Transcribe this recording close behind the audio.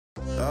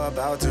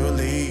about to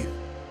leave,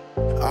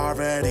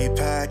 already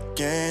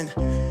packing.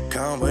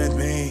 Come with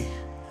me,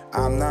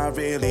 I'm not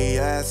really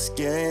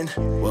asking.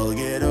 We'll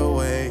get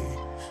away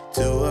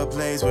to a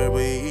place where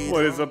we...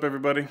 What is up,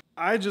 everybody?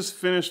 I just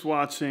finished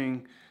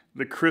watching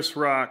the Chris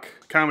Rock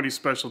comedy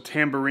special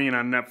Tambourine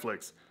on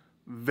Netflix.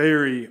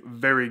 Very,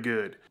 very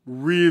good.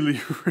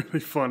 Really, really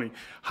funny.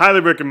 Highly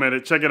recommend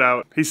it. Check it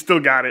out. He still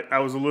got it. I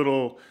was a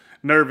little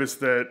nervous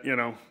that, you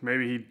know,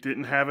 maybe he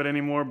didn't have it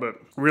anymore, but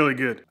really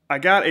good. I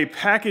got a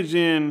package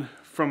in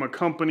from a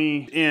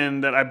company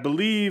that I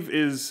believe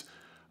is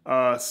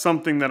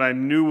something that I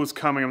knew was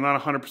coming. I'm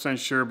not 100%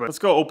 sure, but let's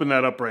go open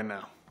that up right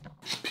now.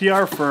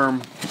 PR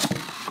firm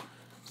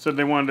said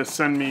they wanted to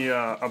send me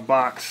a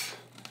box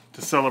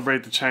to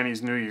celebrate the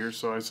Chinese New Year,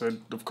 so I said,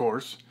 of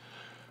course.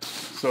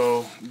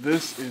 So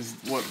this is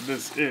what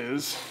this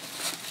is.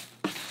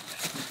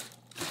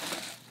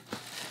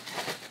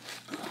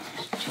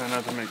 Try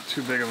not to make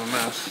too big of a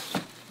mess.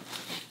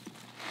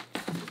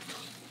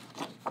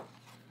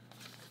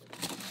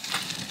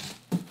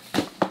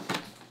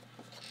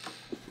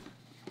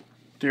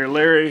 Dear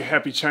Larry,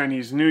 happy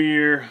Chinese New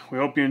Year. We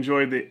hope you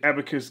enjoyed the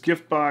Abacus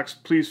gift box.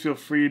 Please feel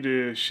free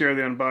to share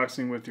the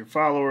unboxing with your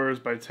followers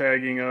by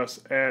tagging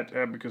us at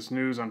Abacus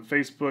News on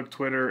Facebook,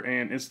 Twitter,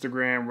 and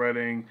Instagram,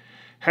 writing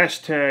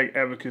hashtag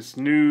Abacus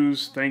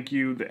News. Thank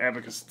you, the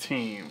Abacus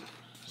team.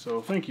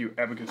 So thank you,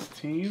 Abacus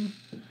team.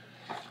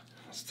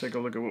 Let's take a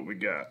look at what we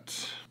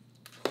got.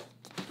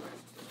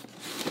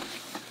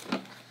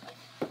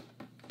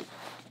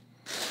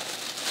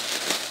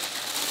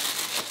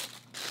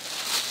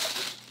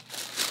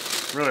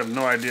 Really have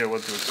no idea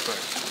what to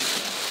expect.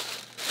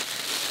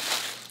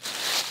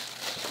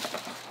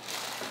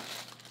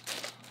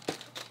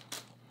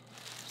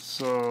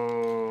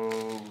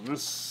 So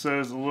this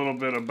says a little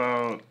bit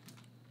about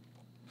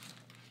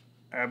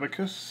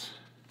abacus.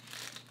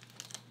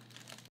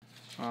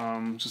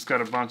 Just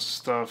got a bunch of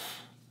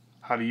stuff.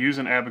 How to use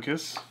an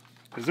abacus.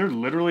 Is there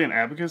literally an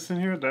abacus in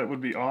here? That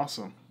would be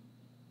awesome.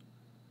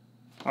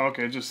 Oh,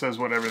 okay, it just says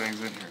what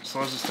everything's in here. So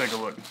let's just take a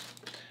look.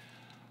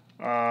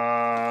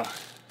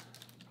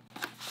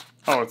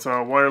 Oh, it's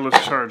a wireless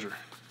charger.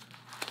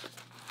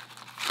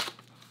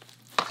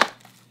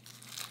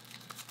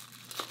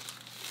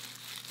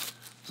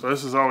 So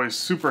this is always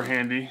super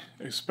handy,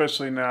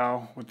 especially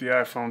now with the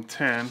iPhone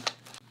 10.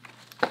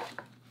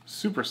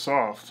 Super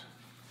soft.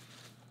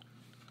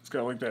 It's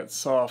got like that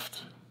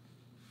soft,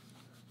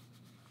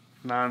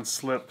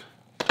 non-slip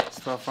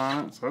stuff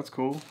on it, so that's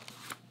cool.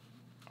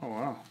 Oh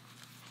wow.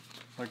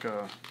 Like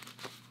a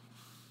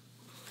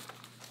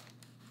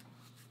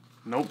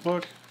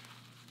notebook.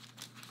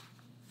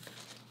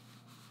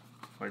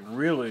 Like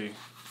really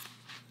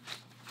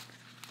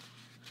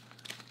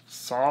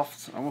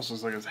soft, almost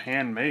looks like it's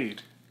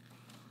handmade.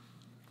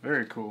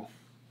 Very cool.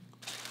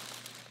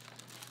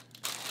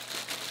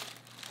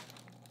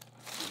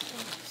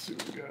 Let's see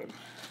what we got.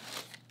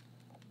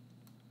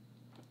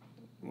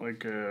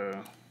 Like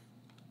a,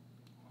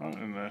 what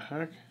in the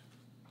heck?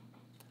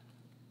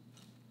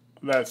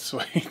 That's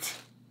sweet.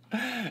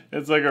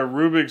 It's like a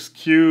Rubik's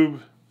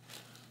Cube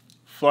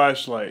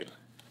flashlight.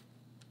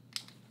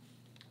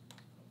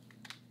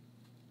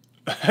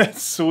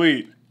 That's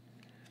sweet.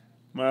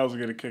 Miles will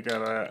get a kick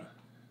out of that.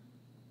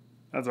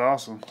 That's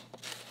awesome.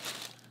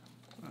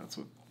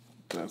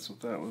 That's what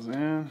that was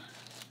in.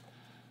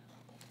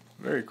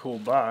 Very cool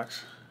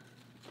box.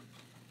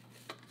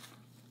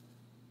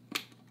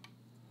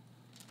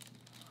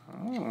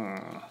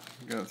 Ah,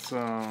 got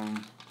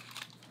some.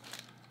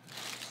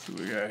 Let's see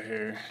what we got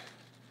here.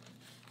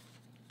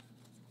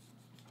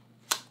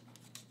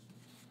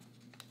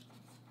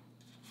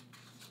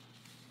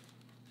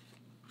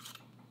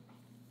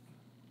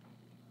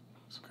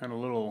 Kind of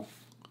little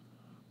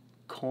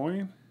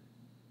coin.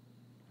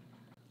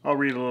 I'll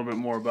read a little bit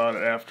more about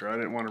it after. I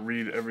didn't want to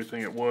read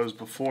everything it was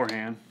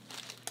beforehand.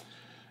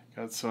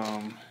 Got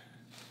some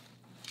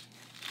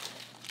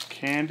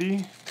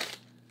candy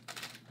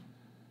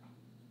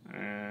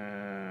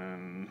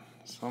and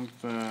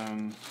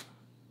something,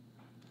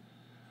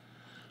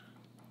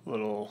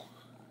 little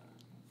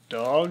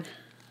dog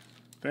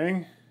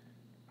thing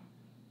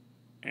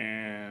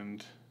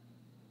and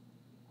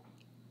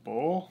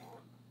bowl.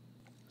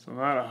 So I'm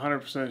not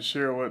 100%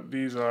 sure what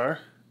these are,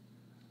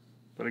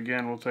 but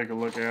again, we'll take a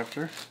look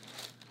after.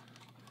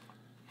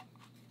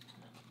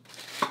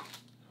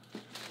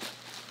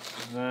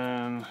 And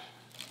then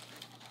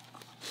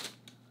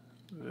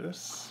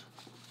this.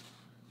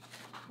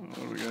 What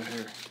do we got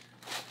here?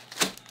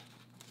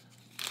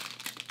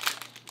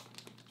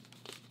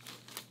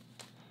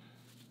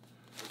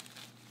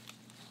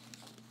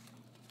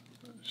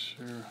 Not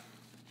sure.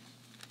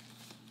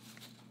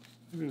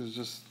 Maybe it's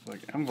just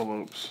like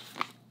envelopes.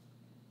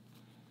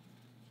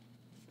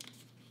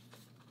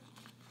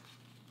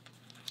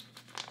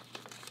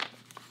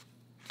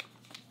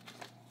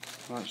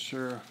 Not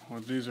sure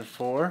what these are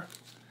for.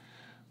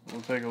 We'll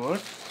take a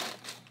look.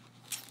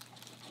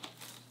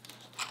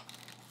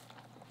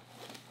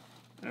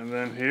 And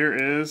then here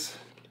is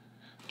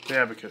the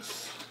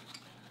abacus.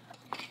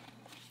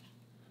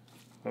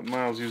 A Let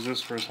Miles use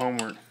this for his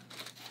homework.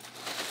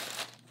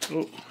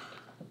 Oh.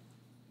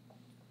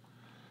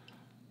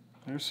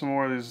 There's some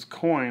more of these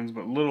coins,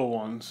 but little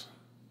ones.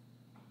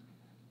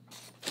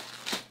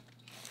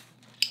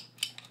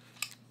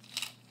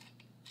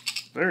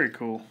 Very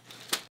cool.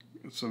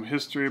 Some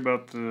history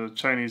about the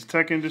Chinese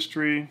tech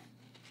industry.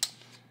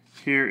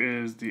 Here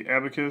is the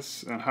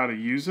abacus and how to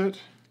use it.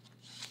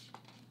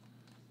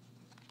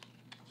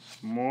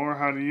 More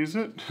how to use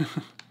it.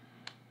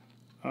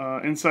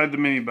 Inside the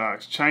mini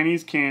box,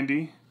 Chinese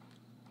candy,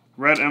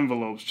 red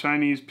envelopes.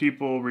 Chinese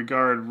people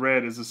regard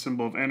red as a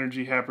symbol of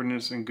energy,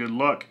 happiness, and good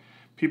luck.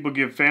 People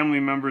give family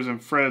members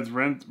and friends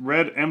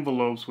red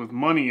envelopes with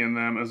money in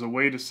them as a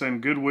way to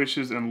send good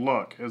wishes and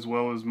luck, as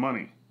well as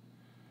money.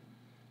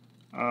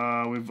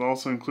 We've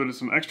also included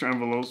some extra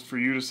envelopes for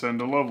you to send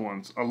to loved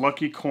ones. A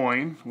lucky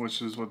coin,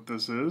 which is what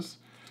this is.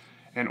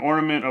 An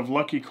ornament of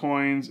lucky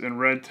coins and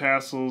red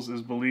tassels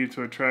is believed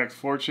to attract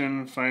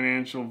fortune,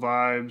 financial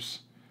vibes,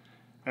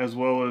 as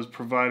well as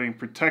providing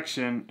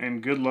protection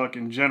and good luck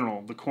in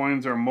general. The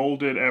coins are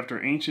molded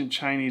after ancient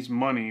Chinese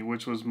money,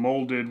 which was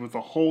molded with a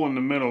hole in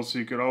the middle so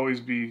it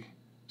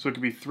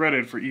could be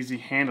threaded for easy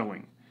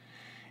handling.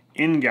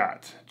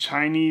 Ingot.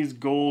 Chinese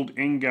gold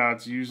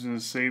ingots used in the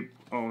shape,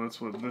 oh,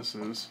 that's what this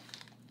is.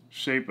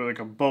 Shaped like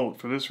a boat.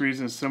 For this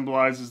reason, it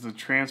symbolizes the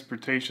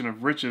transportation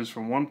of riches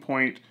from one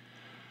point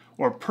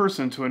or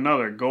person to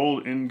another.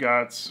 Gold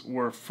ingots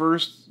were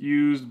first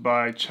used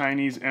by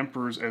Chinese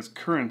emperors as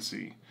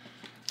currency.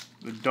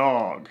 The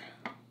dog.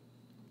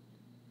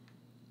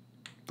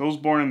 Those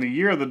born in the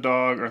year of the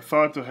dog are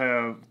thought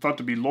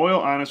to be loyal,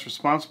 honest,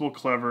 responsible,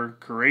 clever,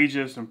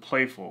 courageous, and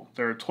playful.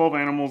 There are 12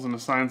 animals in the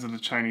signs of the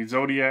Chinese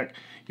zodiac.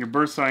 Your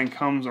birth sign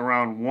comes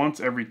around once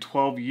every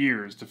 12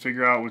 years. To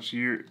figure out which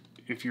year,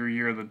 if you're a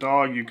year of the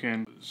dog, you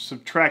can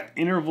subtract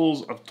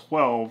intervals of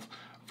 12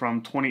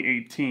 from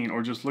 2018,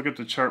 or just look at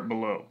the chart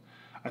below.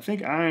 I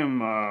think I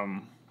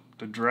am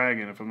the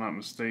dragon, if I'm not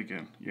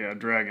mistaken. Yeah,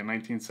 dragon,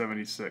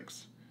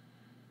 1976.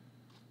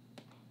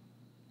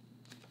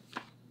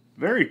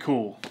 Very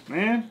cool,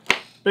 man.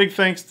 Big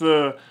thanks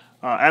to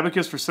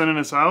Abacus for sending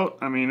this out.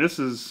 I mean,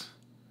 this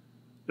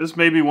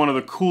may be one of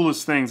the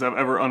coolest things I've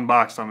ever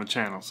unboxed on the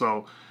channel.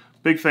 So,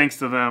 big thanks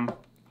to them,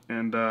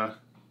 and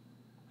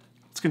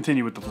let's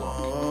continue with the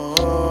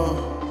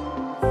vlog.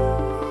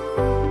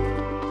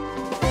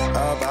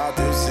 About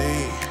to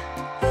see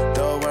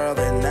the world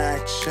in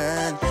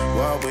action,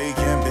 what we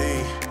can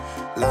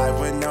be, life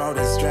with no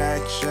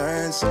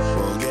distractions,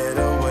 we'll get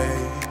away.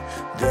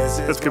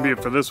 That's going to be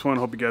it for this one.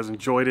 Hope you guys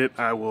enjoyed it.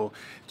 I will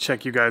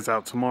check you guys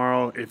out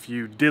tomorrow. If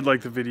you did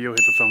like the video,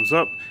 hit the thumbs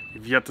up. If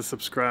you've yet to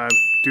subscribe,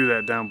 do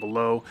that down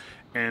below.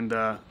 And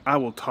I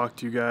will talk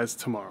to you guys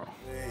tomorrow.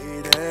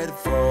 Waited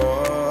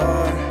for